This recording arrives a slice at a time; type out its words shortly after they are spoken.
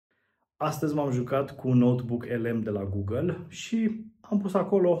Astăzi m-am jucat cu un notebook LM de la Google și am pus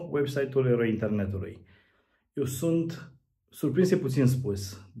acolo website-ul Eroii Internetului. Eu sunt surprins, e puțin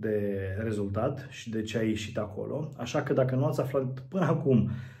spus, de rezultat și de ce a ieșit acolo, așa că dacă nu ați aflat până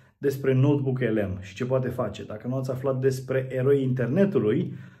acum despre notebook LM și ce poate face, dacă nu ați aflat despre Eroii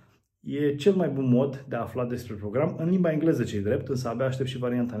Internetului, e cel mai bun mod de a afla despre program în limba engleză, ce-i drept, însă abia aștept și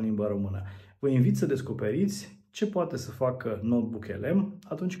varianta în limba română. Vă invit să descoperiți ce poate să facă notebook LM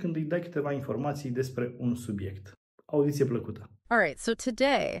atunci când îi dai câteva informații despre un subiect. Audiție plăcută! All right, so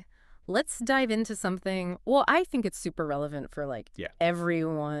today, let's dive into something, well, I think it's super relevant for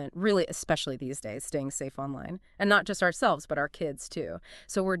everyone, really, especially these days, staying safe online. And not just ourselves, but our kids too.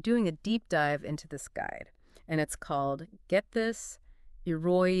 So we're doing a deep dive into this guide. And it's called, get this,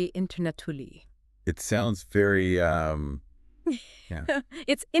 Eroii Internetului. It sounds very,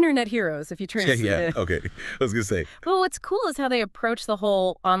 It's internet heroes, if you translate it. okay. I was going to say. Well, what's cool is how they approach the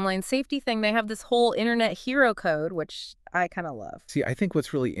whole online safety thing. They have this whole internet hero code, which I kind of love. See, I think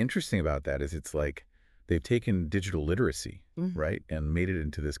what's really interesting about that is it's like they've taken digital literacy, right, and made it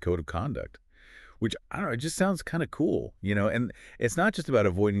into this code of conduct, which, I don't know, it just sounds kind of cool, you know? And it's not just about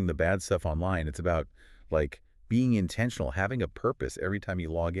avoiding the bad stuff online. It's about, like, being intentional, having a purpose every time you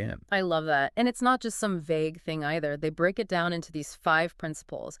log in. I love that. And it's not just some vague thing either. They break it down into these 5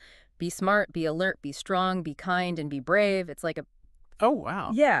 principles. Be smart, be alert, be strong, be kind, and be brave. It's like a... Oh,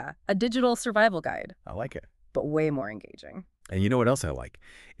 wow. Yeah, a digital survival guide. I like it. But way more engaging. And you know what else I like?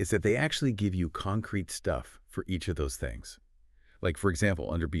 Is that they actually give you concrete stuff for each of those things. Like, for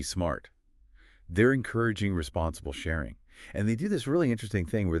example, under Be Smart, they're encouraging responsible sharing. And they do this really interesting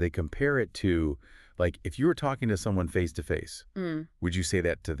thing where they compare it to, like, if you were talking to someone face-to-face, would you say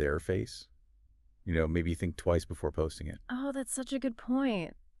that to their face? You know, maybe think twice before posting it. Oh, that's such a good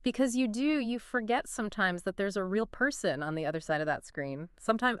point. Because you forget sometimes that there's a real person on the other side of that screen.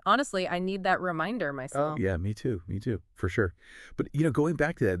 Sometimes, honestly, I need that reminder myself. Yeah, me too, for sure. But, you know, going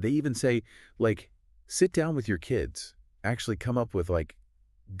back to that, they even say, like, sit down with your kids, actually come up with, like,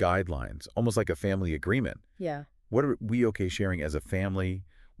 guidelines, almost like a family agreement. Yeah. What are we okay sharing as a family?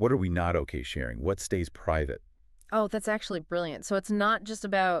 What are we not okay sharing? What stays private? Oh, that's actually brilliant. So it's not just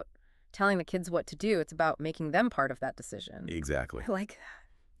about telling the kids what to do. It's about making them part of that decision. Exactly. I like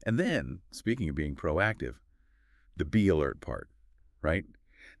that. And then, speaking of being proactive, the be alert part, right?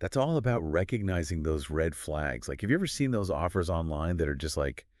 That's all about recognizing those red flags. Like, have you ever seen those offers online that are just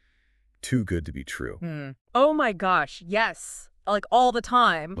like too good to be true? Oh my gosh, yes. Like all the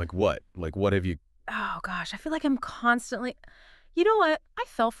time. Like what? Like what have you... Oh gosh, I feel like I'm constantly... You know what? I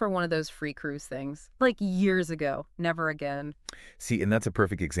fell for one of those free cruise things, like years ago. Never again. See, and that's a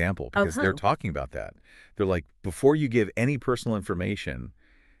perfect example because they're talking about that. They're like, before you give any personal information,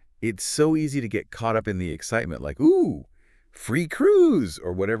 it's so easy to get caught up in the excitement, like, ooh, free cruise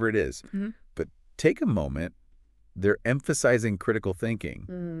or whatever it is. But take a moment. They're emphasizing critical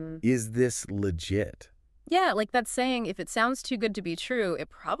thinking. Is this legit? Yeah, like that saying, if it sounds too good to be true, it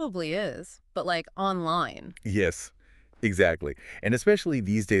probably is. But like online. Yes. Exactly. And especially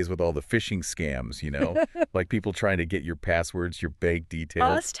these days with all the phishing scams, you know, like people trying to get your passwords, your bank details.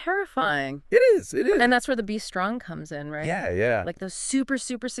 Oh, that's terrifying. It is. It is. And that's where the Be Strong comes in, right? Yeah, yeah. Like those super,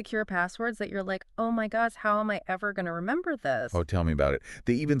 super secure passwords that you're like, oh my gosh, how am I ever going to remember this? Oh, tell me about it.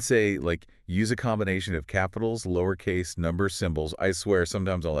 They even say, like, use a combination of capitals, lowercase, numbers, symbols. I swear,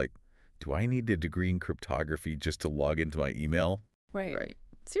 sometimes I'm like, do I need a degree in cryptography just to log into my email? Right.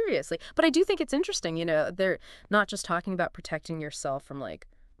 Seriously. But I do think it's interesting, you know, they're not just talking about protecting yourself from like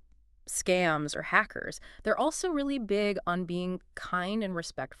scams or hackers. They're also really big on being kind and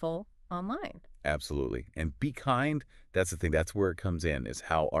respectful online. Absolutely. And be kind, that's the thing. That's where it comes in, is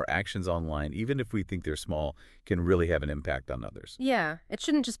how our actions online, even if we think they're small, can really have an impact on others. Yeah. It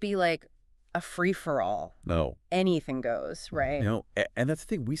shouldn't just be like a free-for-all. No. Anything goes, right? No. And that's the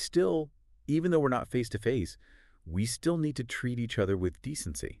thing. We still, even though we're not face-to-face, we still need to treat each other with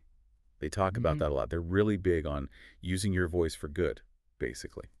decency. They talk about that a lot. They're really big on using your voice for good,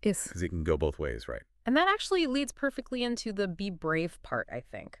 basically. Yes. Because it can go both ways, right? And that actually leads perfectly into the be brave part, I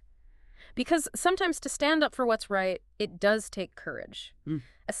think. Because sometimes to stand up for what's right, it does take courage,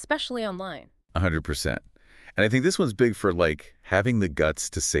 especially online. 100%. And I think this one's big for, like, having the guts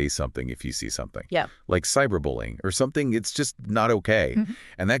to say something if you see something. Yeah. Like cyberbullying or something, it's just not okay.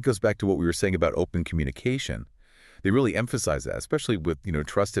 And that goes back to what we were saying about open communication. They really emphasize that, especially with, you know,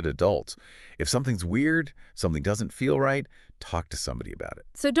 trusted adults. If something's weird, something doesn't feel right, talk to somebody about it.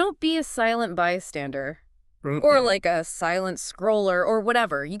 So don't be a silent bystander or like a silent scroller or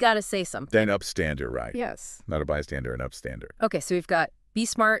whatever. You got to say something. Then upstander, right? Yes. Not a bystander, an upstander. Okay, so we've got Be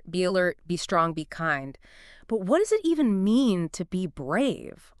smart, be alert, be strong, be kind. But what does it even mean to be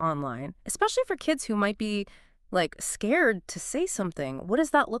brave online, especially for kids who might be like scared to say something? What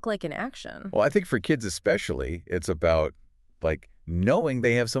does that look like in action? Well, I think for kids especially, it's about like knowing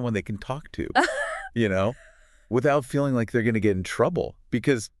they have someone they can talk to, you know, without feeling like they're going to get in trouble.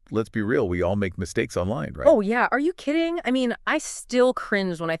 Because let's be real, we all make mistakes online, right? Oh, yeah. Are you kidding? I mean, I still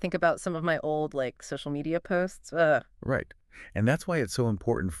cringe when I think about some of my old like social media posts. Right. And that's why it's so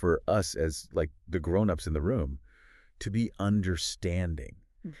important for us as like the grown-ups in the room to be understanding.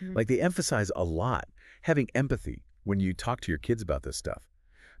 Like they emphasize a lot having empathy when you talk to your kids about this stuff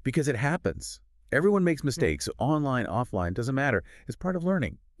because it happens. Everyone makes mistakes, online, offline, doesn't matter. It's part of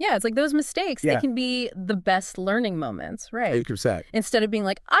learning. Yeah, it's like those mistakes, they can be the best learning moments, right? 100%. Instead of being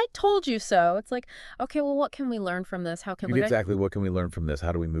like, I told you so. It's like, okay, well, what can we learn from this? How can we... Exactly. What can we learn from this?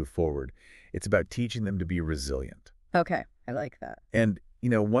 How do we move forward? It's about teaching them to be resilient. Okay, I like that. And, you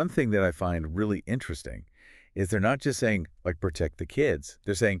know, one thing that I find really interesting is they're not just saying, like, protect the kids.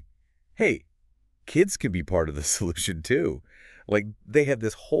 They're saying, hey, kids can be part of the solution too. Like, they have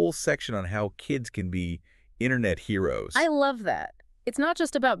this whole section on how kids can be internet heroes. I love that. It's not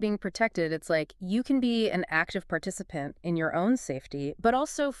just about being protected. It's like you can be an active participant in your own safety, but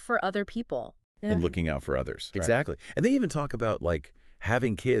also for other people. And looking out for others. Right. Exactly. And they even talk about, like,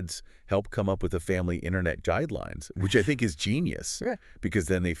 having kids help come up with the family internet guidelines, which I think is genius. Yeah. Because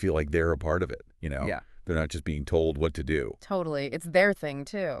then they feel like they're a part of it, you know? Yeah. They're not just being told what to do. Totally. It's their thing,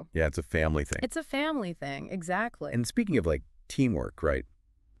 too. Yeah, it's a family thing. It's a family thing. Exactly. And speaking of, like, teamwork, right?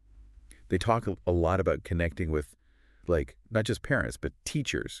 They talk a lot about connecting with, like, not just parents, but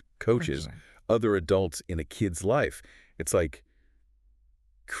teachers, coaches, other adults in a kid's life. It's like,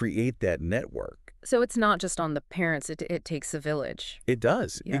 create that network. So it's not just on the parents. It takes a village. It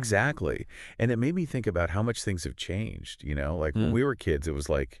does. Yeah. Exactly. And it made me think about how much things have changed, you know? Like, when we were kids, it was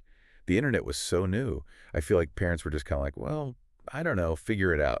like, the internet was so new. I feel like parents were just kind of like, well, I don't know,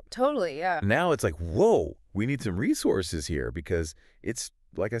 figure it out. Totally, yeah. Now it's like, whoa, we need some resources here because it's,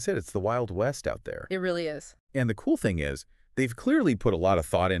 like I said, it's the Wild West out there. It really is. And the cool thing is, they've clearly put a lot of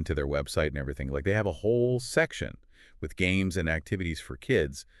thought into their website and everything. Like, they have a whole section with games and activities for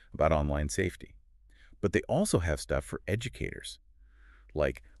kids about online safety. But they also have stuff for educators,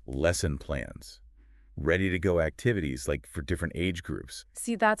 like lesson plans, ready-to-go activities, like for different age groups.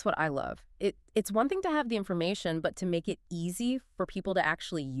 See, that's what I love. It's one thing to have the information, but to make it easy for people to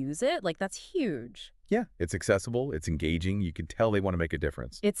actually use it, like, that's huge. Yeah, it's accessible, it's engaging, you can tell they want to make a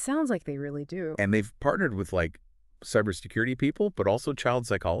difference. It sounds like they really do. And they've partnered with, like, cybersecurity people, but also child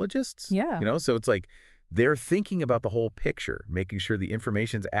psychologists. Yeah. You know, so it's like they're thinking about the whole picture, making sure the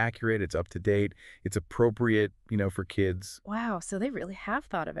information's accurate, it's up to date, it's appropriate, you know, for kids. Wow, so they really have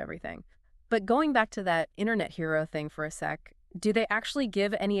thought of everything. But going back to that internet hero thing for a sec, do they actually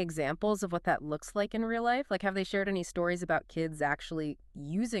give any examples of what that looks like in real life? Like, have they shared any stories about kids actually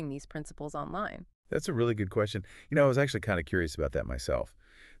using these principles online? That's a really good question. You know, I was actually kind of curious about that myself.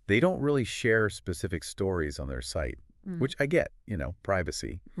 They don't really share specific stories on their site, which I get, you know,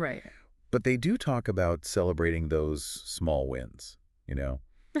 privacy. Right. But they do talk about celebrating those small wins, you know,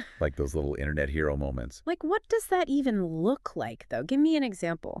 like those little internet hero moments. Like, what does that even look like, though? Give me an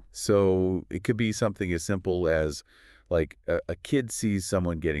example. So it could be something as simple as, like, a kid sees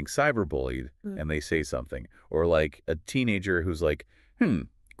someone getting cyberbullied and they say something. Or like a teenager who's like,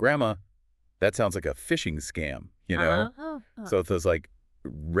 grandma, that sounds like a phishing scam, you know? So it's those, like,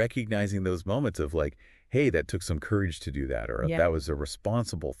 recognizing those moments of like, hey, that took some courage to do that, or that was a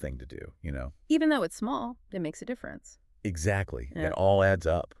responsible thing to do, you know? Even though it's small, it makes a difference. Exactly. Yeah. It all adds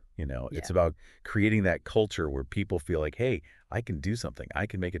up, you know? It's about creating that culture where people feel like, hey, I can do something. I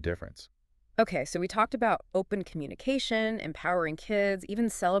can make a difference. Okay, so we talked about open communication, empowering kids, even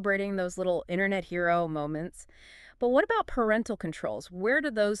celebrating those little internet hero moments. But what about parental controls? Where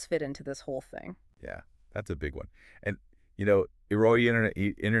do those fit into this whole thing? Yeah, that's a big one. And, you know,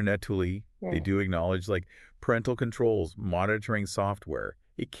 Eroii Internetului, they do acknowledge, like, parental controls, monitoring software.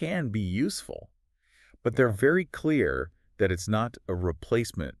 It can be useful, but they're very clear that it's not a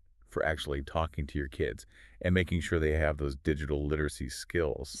replacement for actually talking to your kids and making sure they have those digital literacy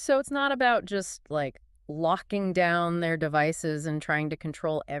skills. So it's not about just, like, locking down their devices and trying to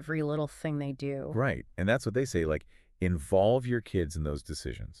control every little thing they do. Right. And that's what they say, like, involve your kids in those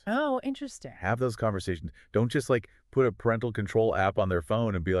decisions. Oh, interesting. Have those conversations. Don't just, like, put a parental control app on their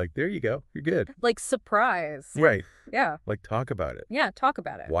phone and be like, there you go, you're good. Like, surprise. Right. Yeah. Like, talk about it. Yeah, talk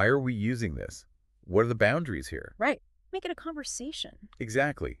about it. Why are we using this? What are the boundaries here? Right. Make it a conversation.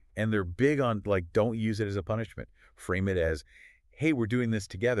 Exactly. And they're big on, like, don't use it as a punishment. Frame it as, hey, we're doing this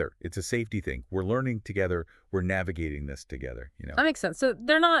together. It's a safety thing. We're learning together. We're navigating this together, you know? That makes sense. So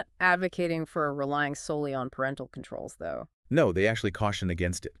they're not advocating for relying solely on parental controls, though. No, they actually caution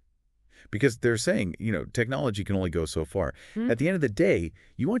against it. Because they're saying, technology can only go so far. At the end of the day,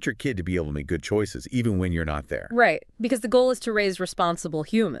 you want your kid to be able to make good choices, even when you're not there. Right. Because the goal is to raise responsible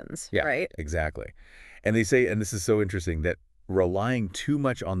humans, Yeah, right? Exactly. And they say, and this is so interesting, that relying too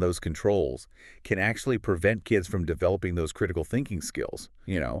much on those controls can actually prevent kids from developing those critical thinking skills,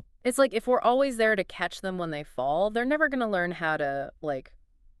 It's like if we're always there to catch them when they fall, they're never going to learn how to,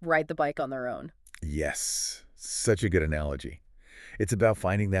 ride the bike on their own. Yes. Such a good analogy. It's about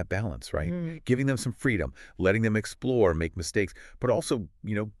finding that balance, right? Giving them some freedom, letting them explore, make mistakes, but also,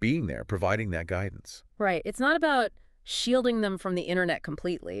 being there, providing that guidance. Right. It's not about shielding them from the internet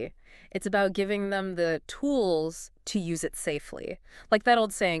completely. It's about giving them the tools to use it safely. Like that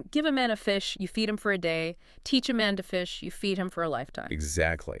old saying, give a man a fish, you feed him for a day. Teach a man to fish, you feed him for a lifetime.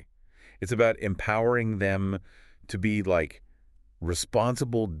 Exactly. It's about empowering them to be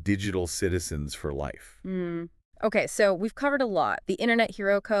responsible digital citizens for life. Okay, so we've covered a lot. The internet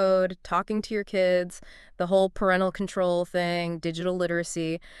hero code, talking to your kids, the whole parental control thing, digital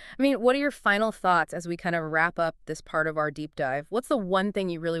literacy. I mean, what are your final thoughts as we kind of wrap up this part of our deep dive? What's the one thing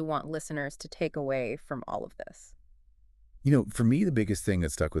you really want listeners to take away from all of this? For me, the biggest thing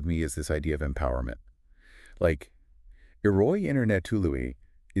that stuck with me is this idea of empowerment. Eroii Internetului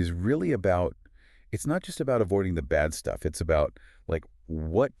is really about, it's not just about avoiding the bad stuff. It's about,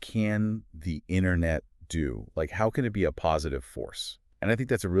 what can the internet do? How can it be a positive force? And I think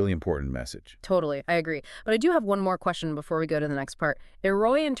that's a really important message. Totally, I agree. But I do have one more question before we go to the next part.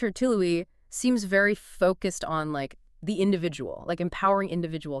 Eroii Internetului seems very focused on the individual, empowering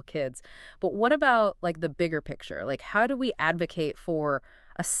individual kids. But what about the bigger picture? How do we advocate for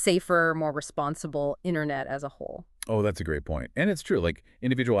a safer, more responsible internet as a whole? Oh, that's a great point. And it's true.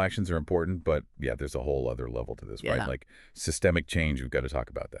 Individual actions are important, but yeah, there's a whole other level to this, right? Systemic change, we've got to talk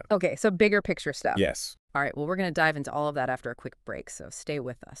about that. Okay, so bigger picture stuff. Yes. All right, well, we're going to dive into all of that after a quick break, so stay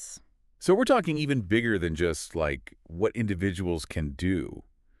with us. So we're talking even bigger than just what individuals can do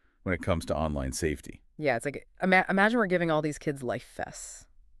when it comes to online safety. Yeah, it's imagine we're giving all these kids life vests,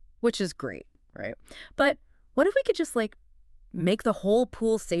 which is great, right? But what if we could just make the whole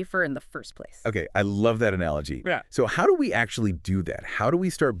pool safer in the first place? Okay, I love that analogy. Yeah. So how do we actually do that? How do we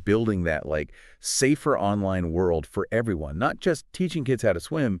start building that safer online world for everyone? Not just teaching kids how to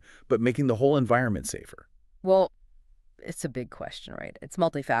swim, but making the whole environment safer. Well, it's a big question, right? It's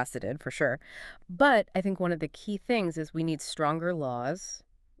multifaceted for sure. But I think one of the key things is we need stronger laws,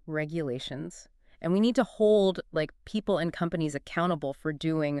 regulations, and we need to hold people and companies accountable for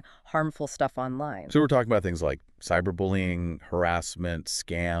doing harmful stuff online. So we're talking about things like cyberbullying, harassment,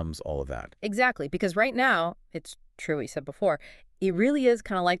 scams, all of that. Exactly, because right now, it's true, we said before, it really is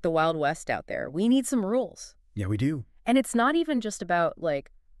kind of like the Wild West out there. We need some rules. Yeah, we do. And it's not even just about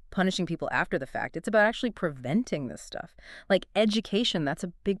punishing people after the fact. It's about actually preventing this stuff. Education, that's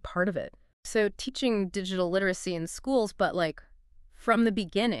a big part of it. So teaching digital literacy in schools, but from the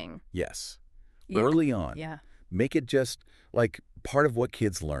beginning. Yes. Yeah. Early on. Yeah. Make it just part of what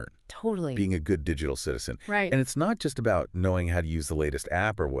kids learn. Totally. Being a good digital citizen. Right. And it's not just about knowing how to use the latest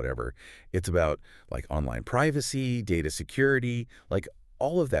app or whatever. It's about online privacy, data security,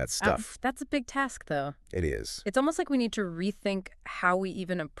 all of that stuff. That's a big task, though. It is. It's almost like we need to rethink how we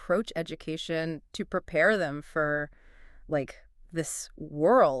even approach education to prepare them for this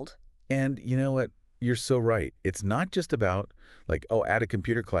world. And you know what? You're so right. It's not just about add a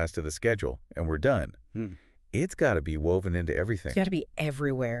computer class to the schedule and we're done. It's got to be woven into everything. It's got to be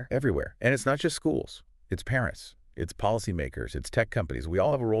everywhere. Everywhere. And it's not just schools. It's parents. It's policymakers. It's tech companies. We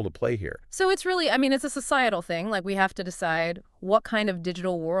all have a role to play here. So it's really, it's a societal thing. We have to decide what kind of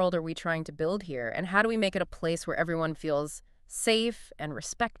digital world are we trying to build here? And how do we make it a place where everyone feels safe and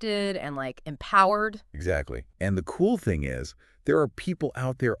respected and empowered? Exactly. And the cool thing is there are people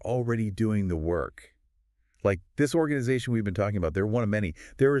out there already doing the work. This organization we've been talking about, they're one of many.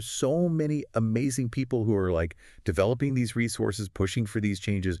 There are so many amazing people who are developing these resources, pushing for these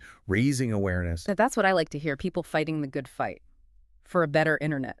changes, raising awareness. That's what I like to hear, people fighting the good fight for a better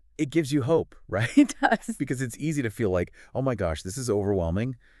internet. It gives you hope, right? It does. Because it's easy to feel oh my gosh, this is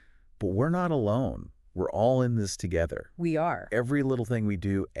overwhelming, but we're not alone. We're all in this together. We are. Every little thing we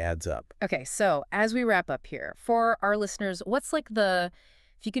do adds up. Okay, so as we wrap up here, for our listeners, what's if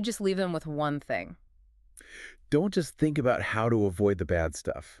you could just leave them with one thing? Don't just think about how to avoid the bad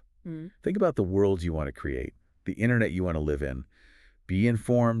stuff. Think about the world you want to create, the internet you want to live in. Be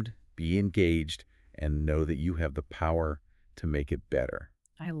informed, be engaged, and know that you have the power to make it better.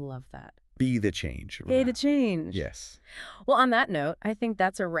 I love that. Be the change. Be the change. Yes. Well, on that note, I think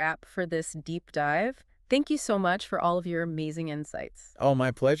that's a wrap for this deep dive. Thank you so much for all of your amazing insights. Oh,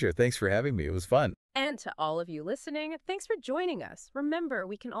 my pleasure. Thanks for having me. It was fun. And to all of you listening, thanks for joining us. Remember,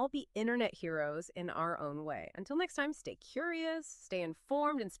 we can all be internet heroes in our own way. Until next time, stay curious, stay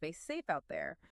informed, and stay safe out there.